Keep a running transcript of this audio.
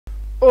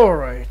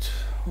Alright,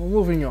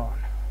 moving on.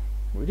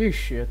 With this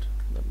shit,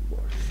 that more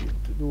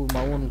shit to do with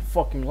my own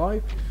fucking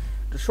life.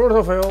 The Sword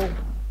of Hell.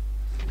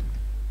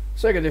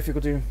 Second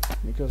difficulty,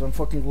 because I'm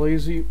fucking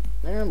lazy.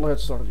 And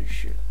let's start this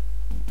shit.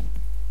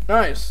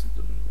 Nice!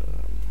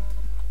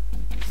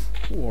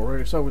 Ooh,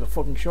 already started with a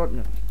fucking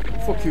shotgun.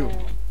 Fuck you.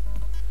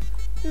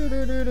 Fuck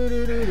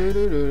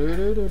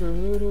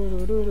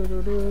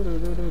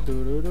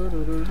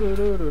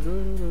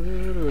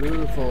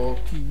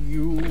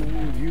you,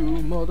 you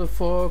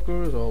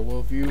motherfuckers, all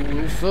of you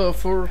will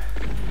suffer.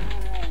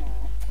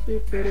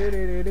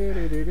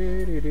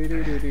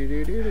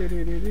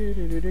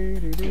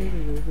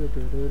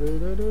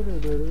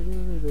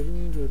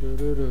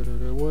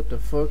 What the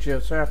fuck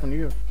just happened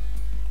here?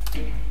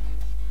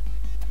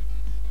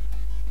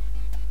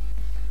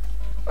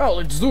 Well,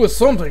 it's doing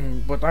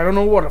something, but I don't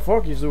know what the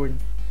fuck he's doing.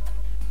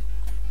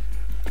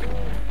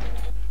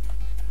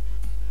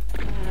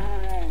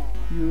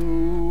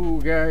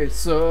 You guys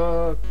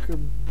suck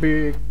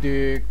big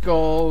dick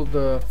all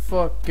the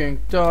fucking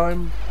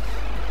time.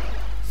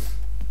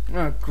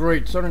 Ah,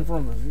 great, starting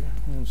from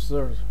the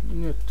start.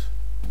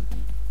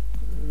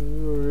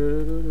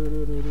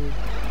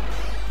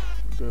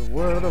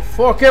 Where the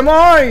fuck am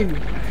I?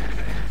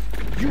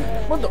 You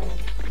mother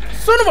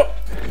son of a...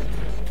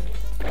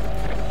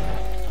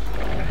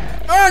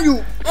 Ah,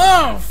 you...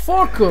 Ah,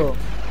 fucker!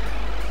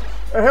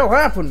 What the hell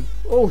happened?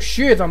 Oh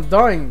shit, I'm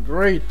dying.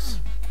 Great.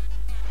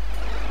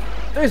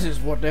 This is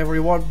what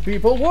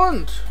people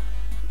want.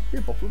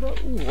 People do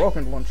that. Ooh,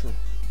 rocket launcher.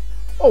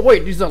 Oh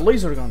wait, this is a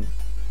laser gun.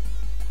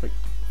 Like,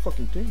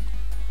 fucking thing.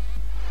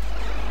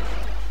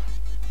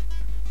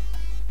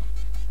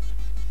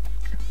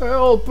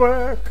 Help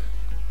back.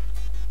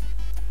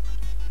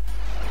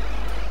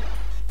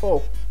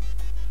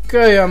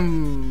 Okay,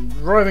 I'm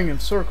driving in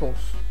circles.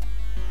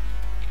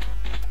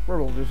 Where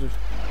will this is?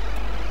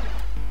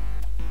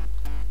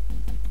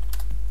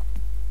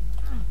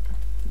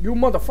 You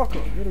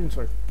motherfucker! Get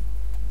inside.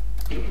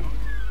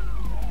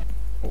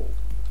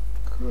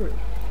 Okay.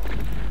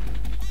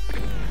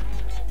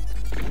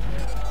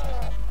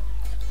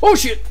 Oh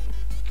shit!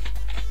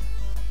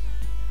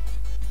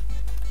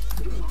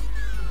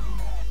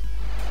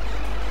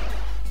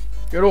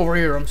 Get over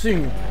here, I'm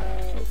seeing you.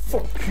 Oh,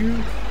 fuck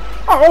you.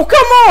 Oh,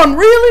 come on,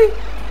 really?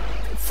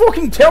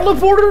 Fucking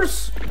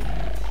teleporters?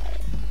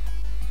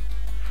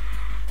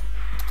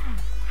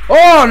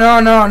 Oh,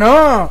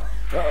 no.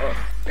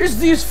 It's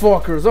these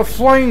fuckers, the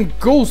flying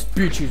ghost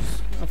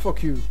bitches. Oh,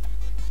 fuck you.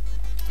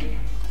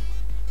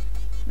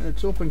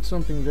 It's opening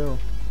something there. Oh,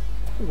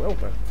 well,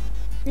 that.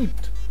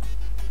 Neat.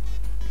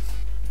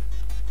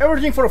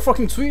 Everything for a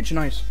fucking switch,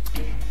 nice.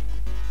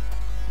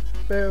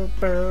 Where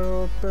the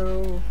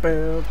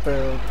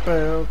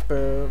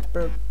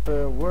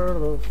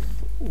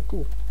oh,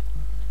 cool.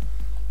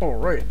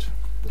 Alright.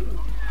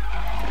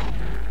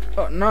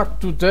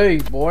 Not today,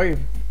 boy.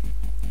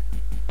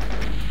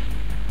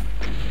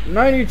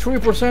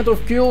 93%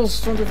 of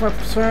kills,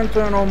 25%,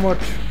 and how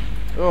much?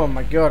 Oh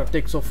my god, it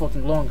takes so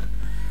fucking long.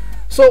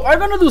 So, I'm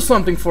gonna do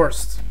something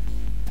first.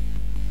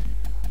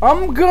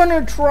 I'm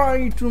gonna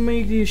try to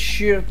make this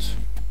shit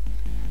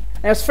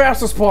as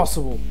fast as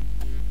possible.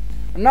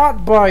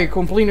 Not by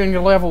completing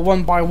the level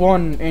one by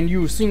one and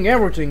you seeing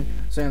everything,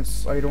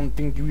 since I don't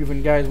think you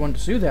even guys want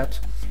to see that,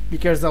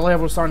 because the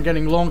levels aren't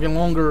getting longer and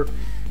longer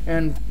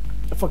and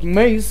a fucking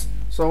maze.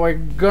 So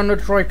I'm gonna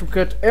try to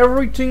cut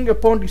everything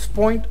upon this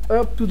point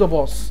up to the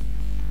boss.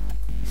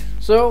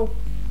 So,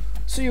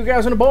 see you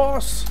guys in the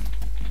boss.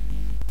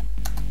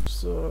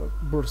 So,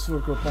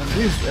 berserker upon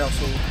this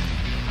asshole.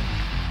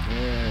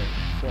 Yeah,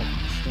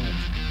 fucking shit.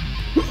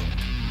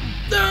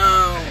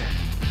 No!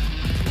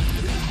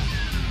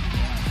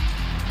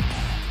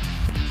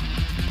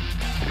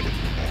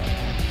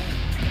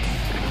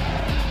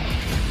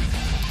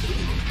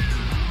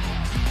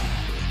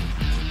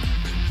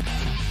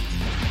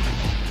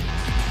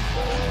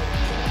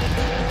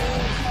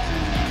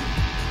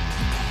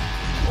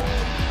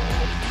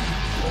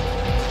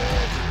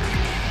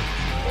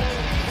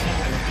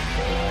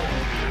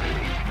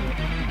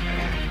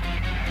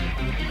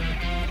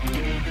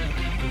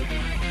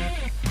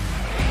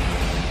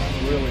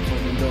 Really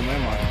fucking dumb,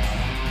 am I?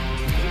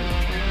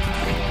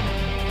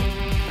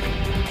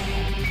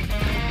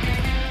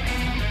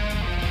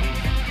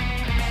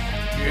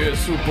 Yeah,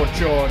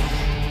 supercharge.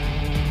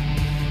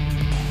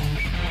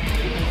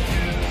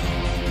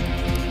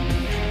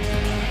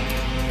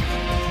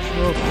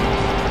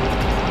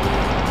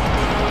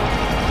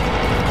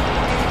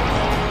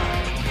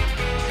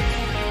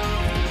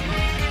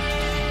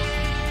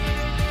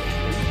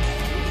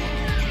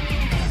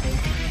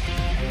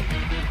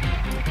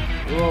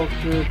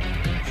 Rocket.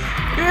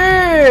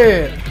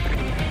 Yeah!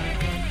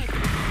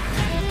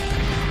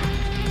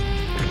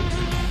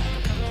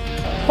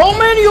 How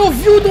many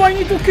of you do I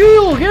need to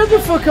kill? Get the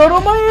fuck out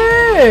of my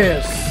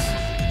ass!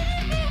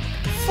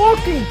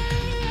 Fucking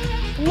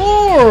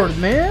Lord,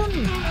 man!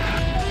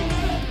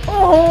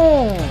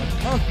 Oh,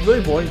 not today,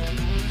 boy.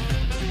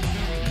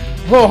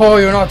 Oh,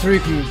 you're not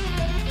tricky.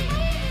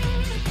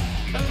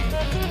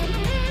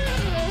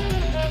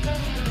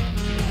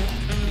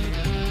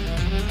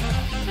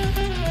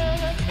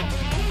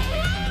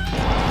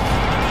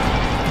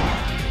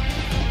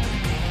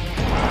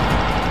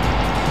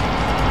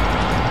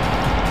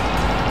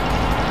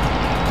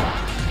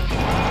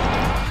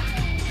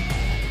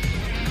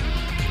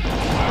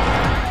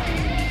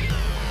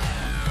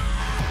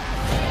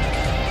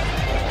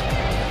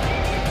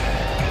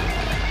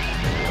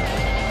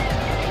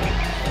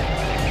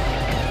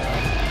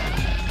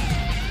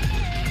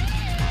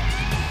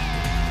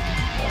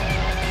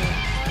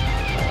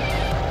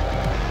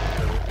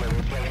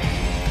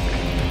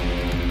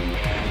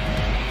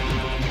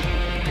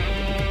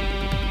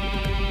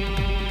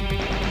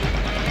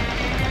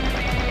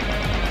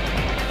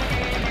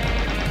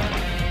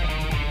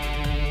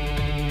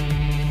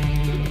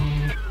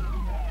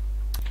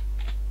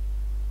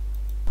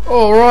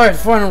 Alright,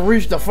 finally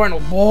reached the final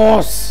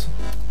boss.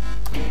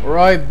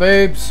 Alright,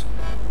 babes.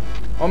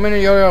 How many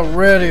of you are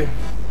ready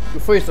to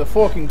face the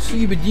fucking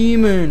CB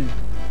demon?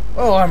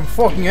 Well, I'm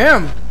fucking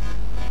am.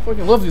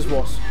 Fucking love this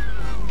boss.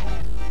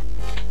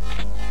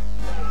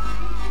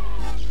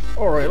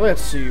 Alright,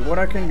 let's see what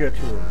I can get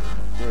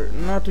here.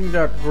 Nothing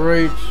that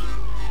great.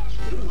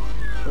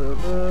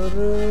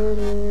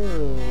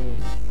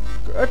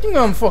 I think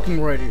I'm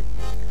fucking ready.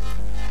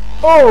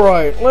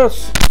 Alright,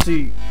 let's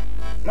see.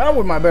 Now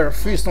with my better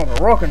fist on a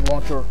rocket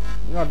launcher.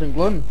 Nothing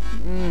good.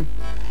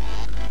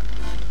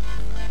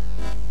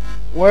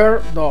 Where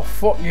the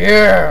fuck?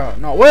 Yeah!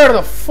 Now where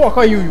the fuck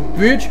are you, you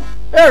bitch?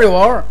 There you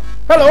are!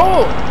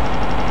 Hello!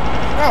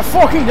 Ah,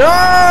 fucking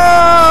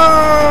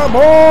die,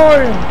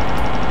 boy!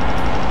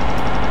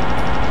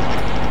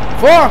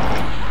 Fuck!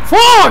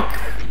 Fuck!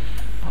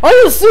 Are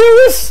you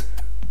serious?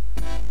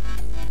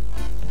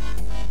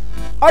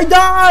 I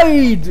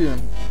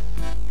died!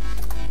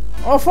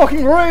 Oh,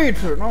 fucking great!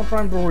 Now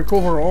time to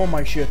recover all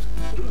my shit.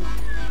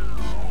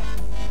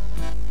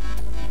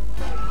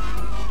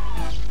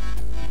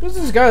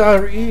 These guys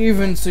are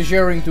even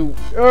suggesting to,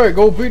 hey,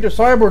 go beat the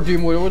cyber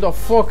team with a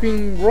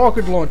fucking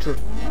rocket launcher.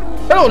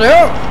 Hello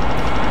there!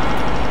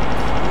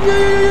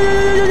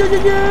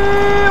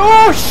 Yeah!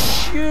 Oh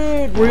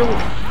shit! Really?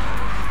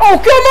 Oh,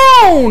 come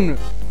on!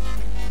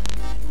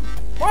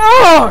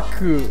 Fuck!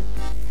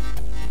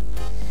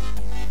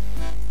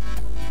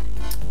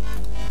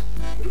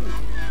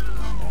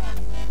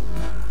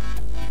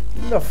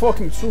 The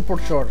fucking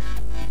supercharge.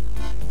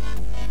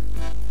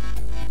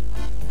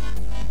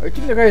 I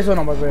think the guy is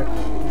on my back.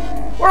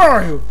 Where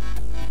are you?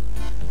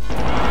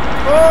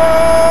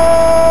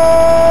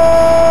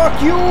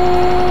 Fuck you!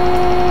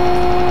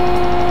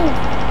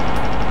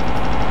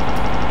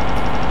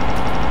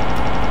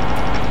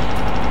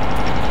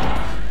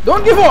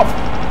 Don't give up!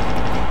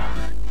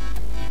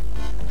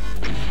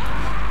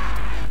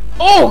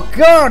 Oh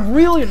god,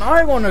 really?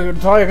 I wanna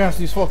die against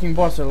this fucking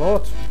boss a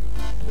lot.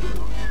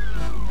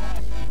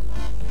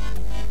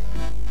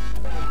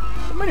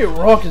 How many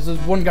rockets does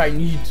one guy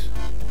need?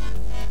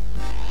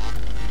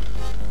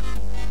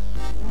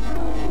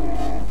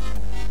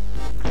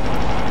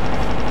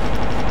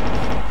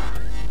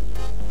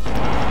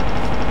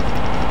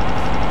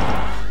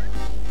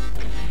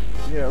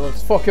 Yeah,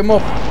 let's fuck him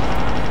up.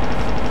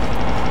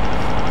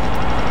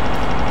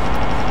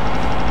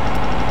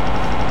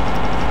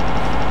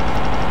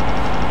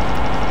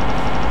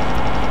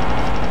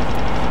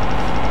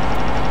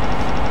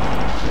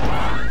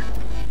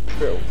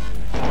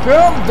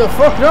 Come the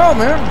fuck down,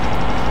 man.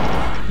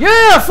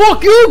 Yeah,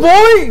 fuck you,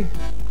 boy.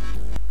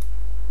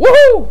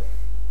 Woohoo!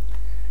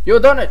 You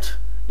done it.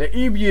 The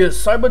EBS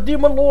Cyber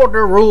Demon Lord that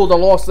ruled the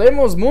Los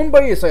Deimos moon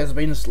base has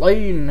been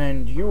slain,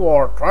 and you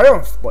are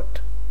triumphed.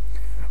 But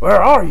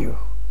where are you?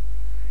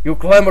 You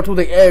clamber to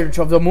the edge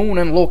of the moon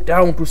and look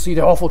down to see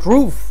the awful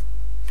truth.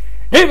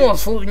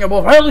 Demons floating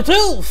above hell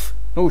itself.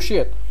 No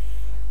shit.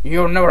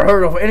 You've never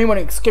heard of anyone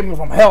escaping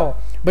from hell,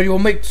 but you'll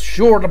make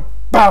sure the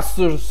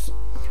bastards.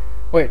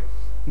 Wait.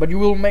 But you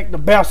will make the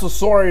bastards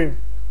sorry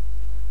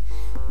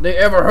they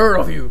ever heard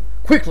of you.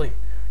 Quickly,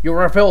 you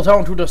rappel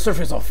down to the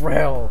surface of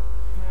hell.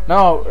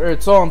 Now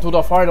it's on to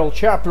the final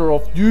chapter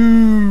of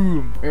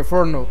Doom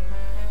Inferno.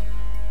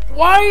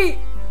 Why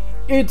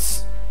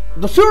it's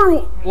the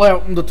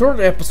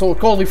third episode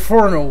called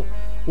Inferno,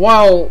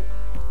 while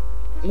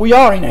we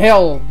are in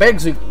hell,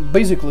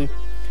 basically.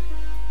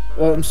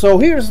 So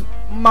here's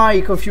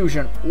my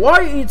confusion.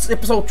 Why it's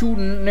episode 2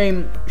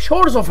 named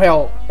Shores of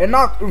Hell and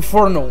not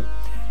Inferno?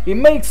 It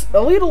makes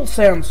a little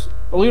sense,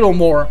 a little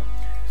more,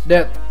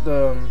 that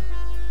the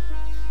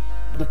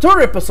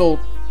third episode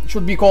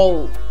should be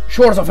called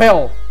Shores of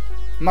Hell,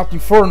 not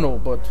Inferno,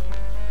 but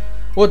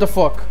what the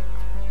fuck.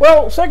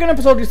 Well, second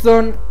episode is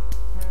done.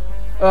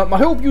 I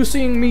hope you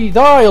seeing me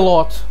die a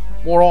lot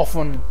more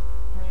often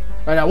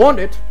than I want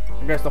it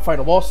against the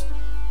final boss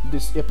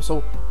this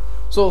episode.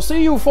 So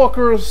see you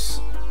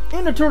fuckers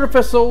in the third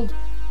episode,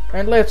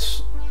 and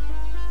let's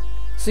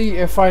see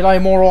if I die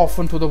more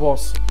often to the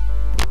boss.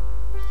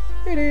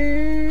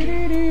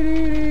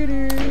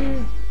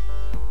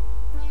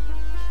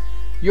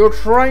 You're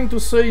trying to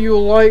say you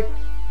like...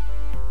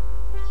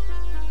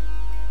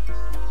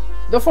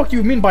 The fuck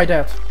you mean by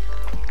that?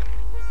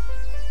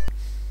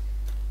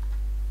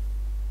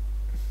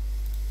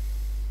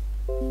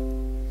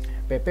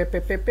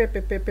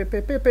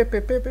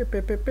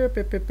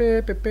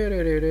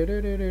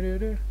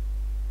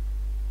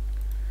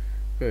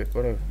 Wait,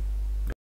 whatever.